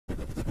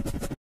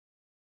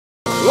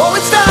Oh,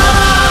 it's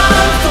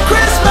time for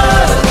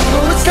Christmas.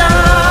 Oh, it's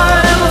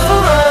time for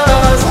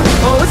us.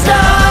 Oh, it's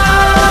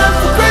time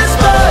for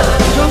Christmas.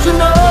 Don't you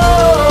know?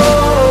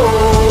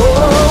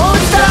 Oh,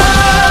 it's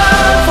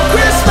time for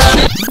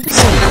Christmas.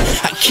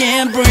 I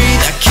can't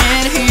breathe, I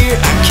can't hear,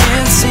 I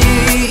can't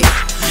see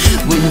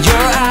when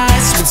your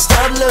eyes would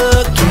start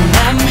looking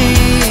at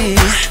me,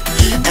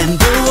 and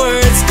the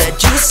words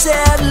that you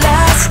said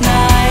last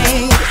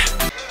night.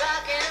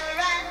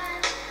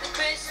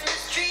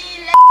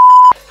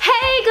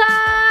 Hey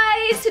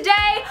guys!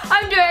 Today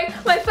I'm doing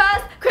my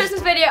first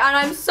Christmas video and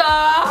I'm so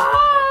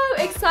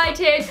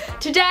excited.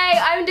 Today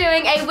I'm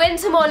doing a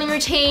winter morning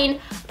routine,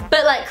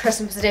 but like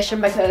Christmas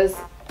edition because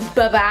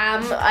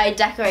ba-bam, I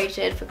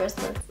decorated for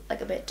Christmas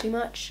like a bit too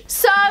much.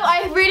 So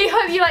I really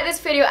hope you like this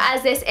video,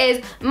 as this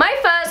is my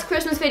first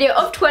Christmas video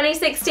of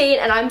 2016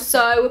 and I'm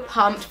so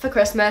pumped for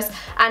Christmas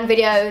and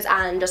videos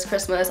and just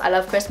Christmas. I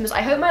love Christmas.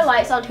 I hope my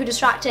lights aren't too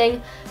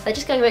distracting. They're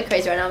just going a bit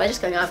crazy right now. They're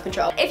just going out of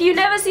control. If you've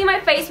never seen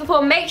my face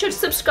before, make sure to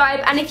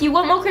subscribe, and if you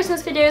want more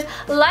Christmas videos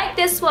like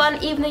this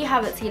one, even though you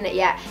haven't seen it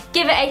yet,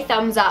 give it a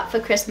thumbs up for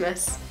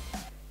Christmas.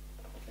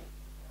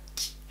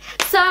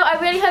 So I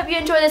really hope you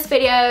enjoy this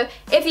video.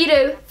 If you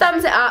do,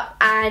 thumbs it up,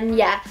 and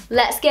yeah,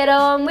 let's get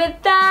on with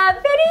the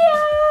video.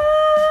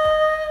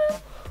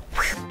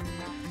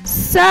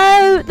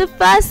 So the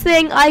first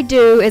thing I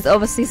do is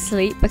obviously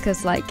sleep,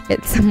 because like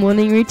it's a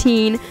morning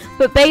routine,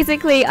 but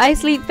basically I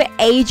sleep for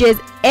ages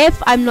if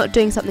I'm not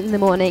doing something in the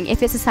morning.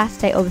 If it's a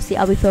Saturday, obviously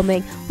I'll be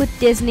filming with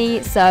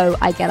Disney, so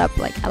I get up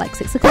like at like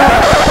 6 o'clock.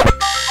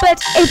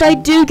 But if I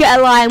do get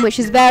a lie-in, which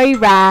is very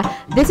rare,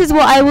 this is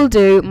what I will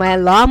do. My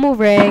alarm will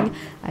ring,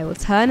 I will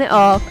turn it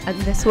off, and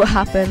this will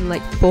happen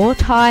like 4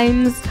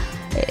 times.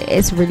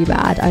 It's really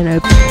bad, I know.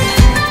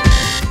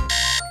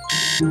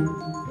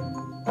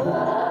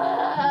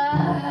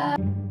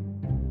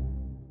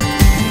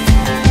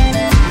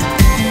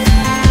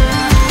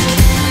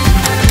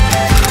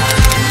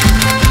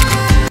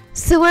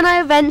 So when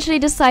I eventually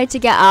decide to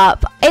get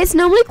up, it's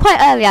normally quite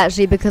early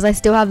actually, because I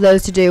still have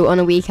those to do on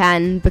a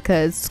weekend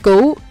because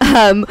school.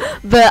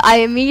 But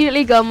I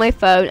immediately go on my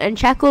phone and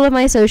check all of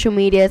my social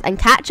medias and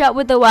catch up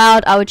with the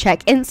world. I would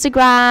check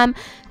Instagram,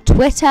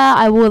 Twitter,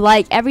 I will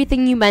like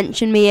everything you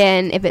mention me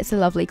in if it's a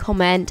lovely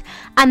comment,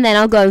 and then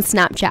I'll go on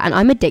Snapchat, and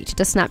I'm addicted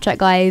to Snapchat,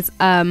 guys.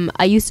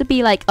 I used to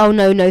be like, oh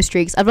no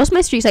streaks. I've lost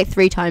my streaks like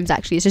 3 times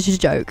actually, it's just a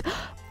joke.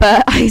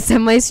 But I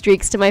send my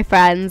streaks to my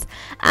friends,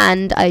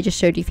 and I just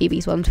showed you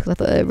Phoebe's ones because I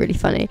thought they were really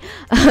funny.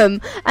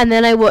 And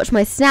then I watch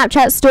my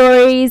Snapchat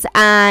stories,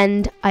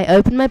 and I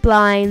open my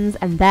blinds,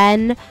 and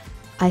then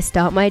I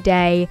start my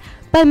day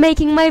by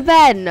making my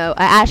bed. No,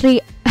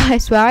 I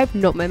swear I've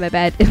not made my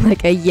bed in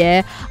like a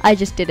year. I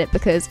just did it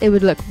because it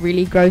would look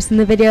really gross in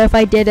the video if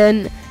I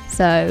didn't.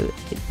 So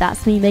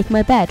that's me making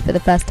my bed for the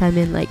first time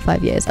in like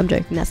 5 years. I'm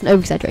joking, that's an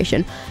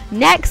over-exaggeration.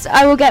 Next,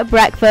 I will get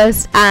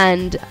breakfast,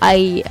 and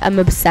I am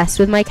obsessed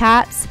with my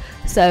cats.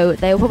 So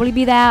they'll probably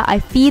be there. I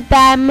feed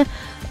them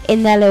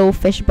in their little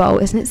fish bowl.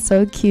 Isn't it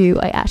so cute?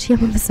 I actually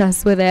am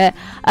obsessed with it.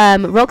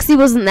 Roxy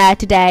wasn't there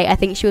today. I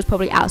think she was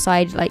probably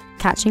outside like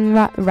catching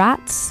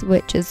rats,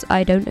 which is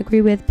I don't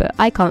agree with, but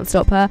I can't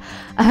stop her.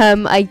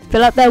 I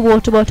fill up their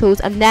water bottles,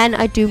 and then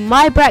I do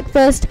my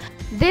breakfast.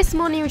 This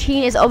morning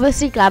routine is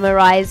obviously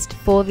glamorized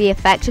for the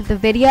effect of the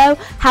video.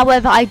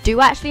 However, I do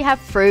actually have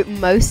fruit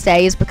most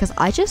days because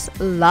I just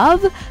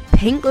love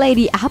pink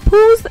lady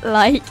apples.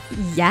 Like,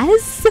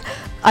 yes.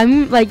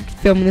 I'm like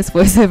filming this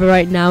voiceover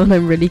right now and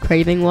I'm really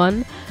craving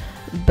one,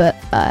 but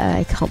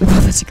I can't be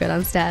bothered to go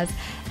downstairs.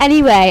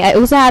 Anyway, I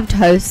also have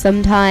toast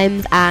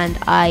sometimes, and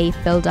I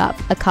filled up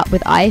a cup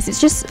with ice. It's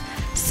just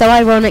so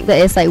ironic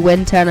that it's like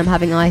winter and I'm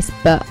having ice,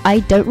 but I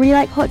don't really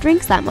like hot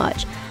drinks that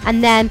much.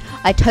 And then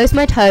I toast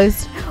my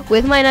toast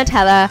with my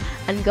Nutella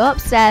and go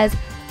upstairs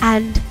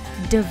and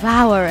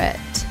devour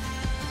it.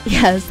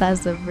 Yes,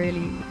 that's a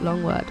really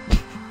long word.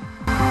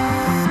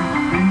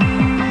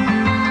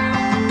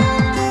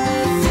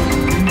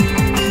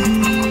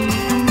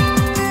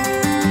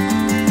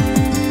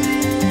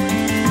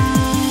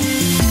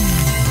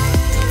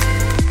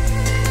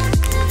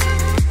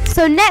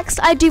 So next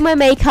I do my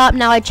makeup.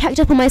 Now I checked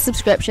up on my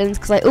subscriptions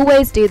because I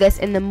always do this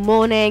in the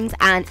mornings,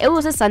 and it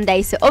was a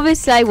Sunday, so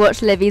obviously I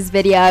watched Livvy's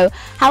video.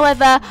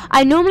 However,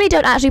 I normally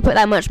don't actually put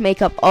that much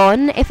makeup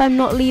on if I'm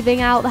not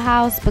leaving out the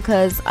house,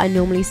 because I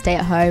normally stay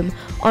at home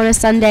on a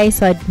Sunday,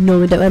 so I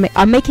normally don't wear makeup.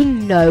 I'm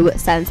making no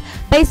sense.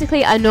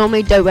 Basically, I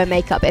normally don't wear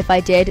makeup. If I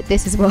did,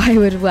 this is what I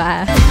would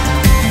wear.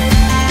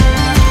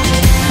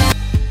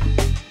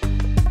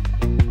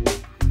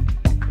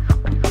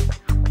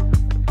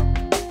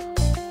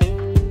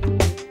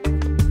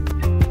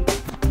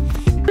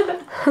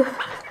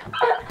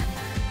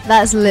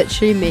 That's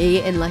literally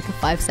me in like a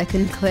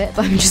 5-second clip.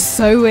 I'm just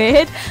so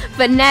weird.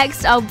 But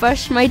next I'll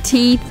brush my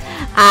teeth,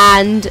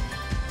 and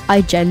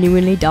I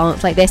genuinely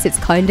dance like this. It's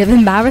kind of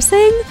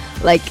embarrassing,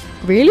 like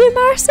really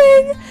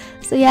embarrassing.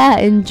 So yeah,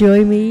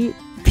 enjoy me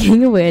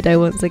being a weirdo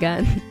once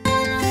again.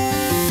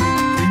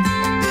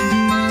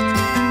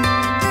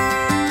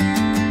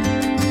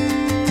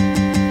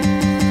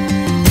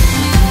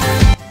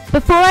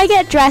 Before I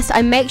get dressed,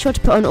 I make sure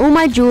to put on all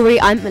my jewelry.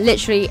 I'm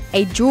literally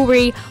a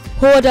jewelry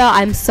hoarder.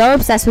 I'm so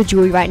obsessed with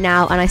jewelry right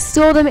now, and I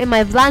store them in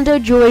my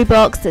Zalando jewelry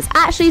box that's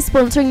actually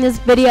sponsoring this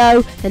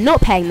video. They're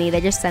not paying me,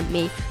 they just sent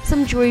me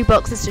some jewelry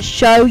boxes to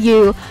show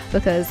you,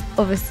 because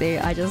obviously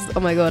oh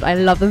my god, I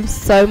love them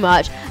so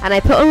much. And I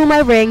put on all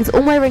my rings.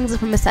 All my rings are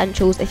from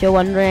Essentials, if you're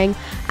wondering,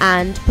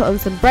 and put on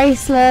some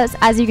bracelets.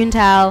 As you can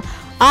tell,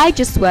 I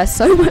just wear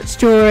so much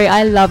jewelry.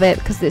 I love it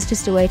because it's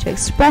just a way to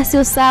express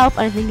yourself,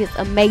 and I think it's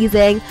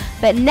amazing.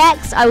 But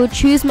next I will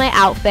choose my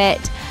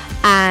outfit,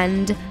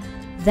 and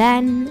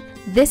then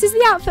this is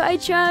the outfit I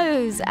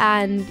chose,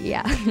 and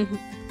yeah.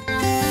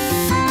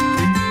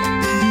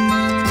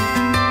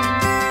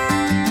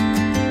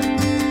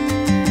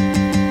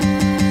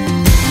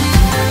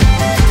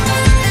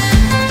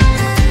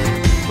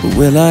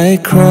 Will I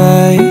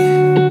cry?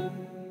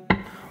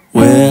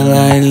 Will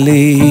I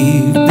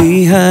leave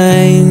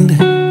behind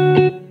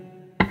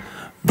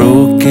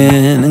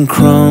broken and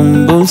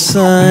crumbled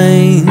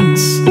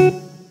signs,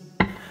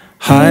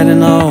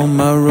 hiding all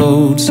my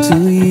roads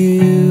to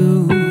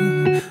you?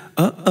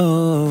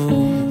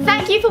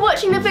 Thank you for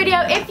watching the video.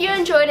 If you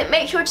enjoyed it,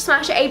 make sure to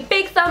smash it a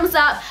big thumbs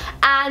up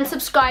and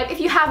subscribe if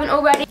you haven't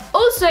already.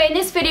 Also, in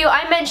this video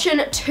I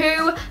mentioned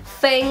 2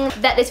 things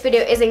that this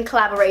video is in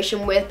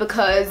collaboration with,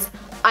 because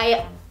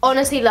I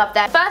honestly love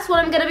that. First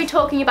one I'm going to be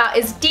talking about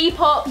is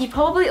Depop. You've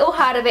probably all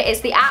heard of it.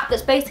 It's the app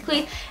that's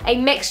basically a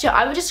mixture.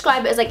 I would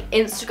describe it as like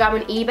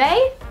Instagram and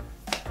eBay.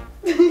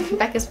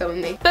 Becca's filming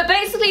me. But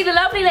basically, the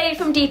lovely lady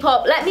from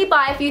Depop let me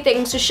buy a few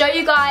things to show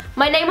you guys.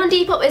 My name on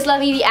Depop is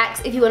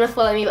lovevex if you want to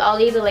follow me, but I'll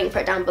leave the link for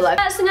it down below.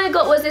 First thing I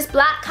got was this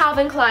black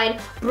Calvin Klein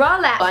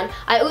bralette one.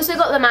 I also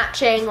got the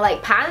matching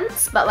like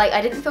pants, but like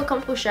I didn't feel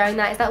comfortable showing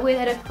that. Is that weird?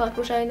 I don't feel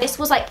comfortable showing that. This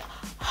was like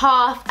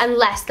half and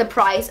less the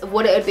price of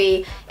what it would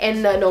be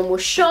in the normal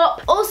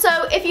shop. Also,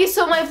 if you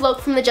saw my vlog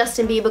from the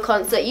Justin Bieber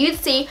concert, you'd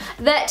see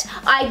that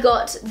I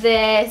got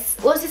this,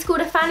 what's this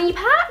called, a fanny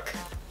pack?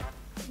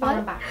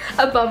 Bum bag.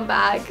 A bum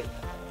bag.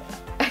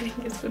 I think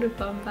it's called a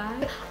bum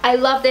bag. I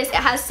love this. It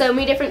has so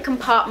many different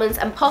compartments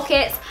and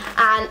pockets,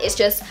 and it's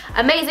just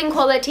amazing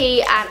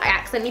quality, and I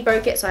accidentally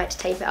broke it, so I had to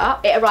tape it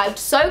up. It arrived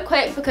so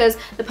quick because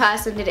the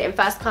person did it in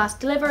first class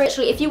delivery.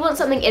 Actually, if you want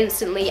something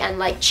instantly and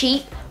like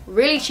cheap,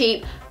 really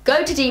cheap,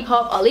 go to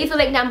Depop. I'll leave the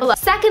link down below.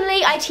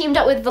 Secondly, I teamed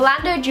up with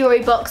Zalando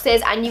jewelry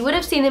boxes, and you would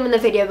have seen them in the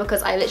video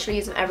because I literally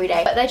use them every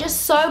day. But they're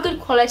just so good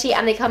quality,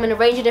 and they come in a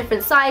range of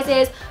different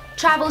sizes,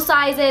 travel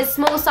sizes,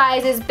 small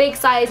sizes, big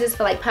sizes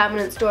for like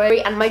permanent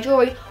storage. And my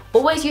jewelry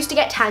always used to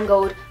get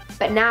tangled,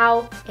 but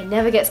now it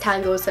never gets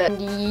tangled, so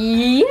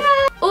yeah.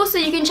 Also,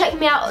 you can check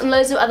me out on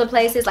loads of other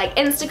places like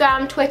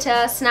Instagram, Twitter,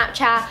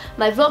 Snapchat,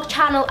 my vlog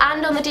channel,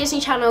 and on the Disney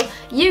Channel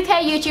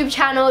UK YouTube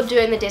channel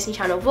doing the Disney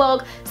Channel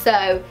vlog.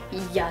 So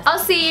yes, I'll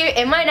see you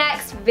in my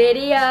next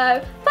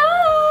video.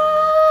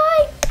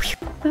 Bye!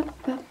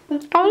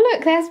 Oh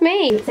look, there's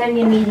me. It's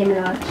only a medium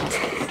large.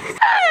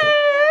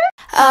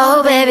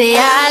 Oh baby,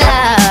 I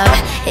love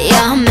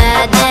your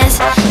madness.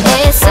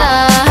 It's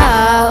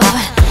so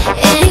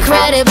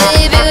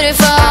incredibly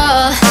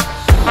beautiful.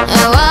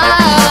 Oh,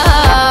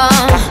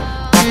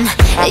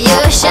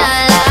 you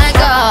shine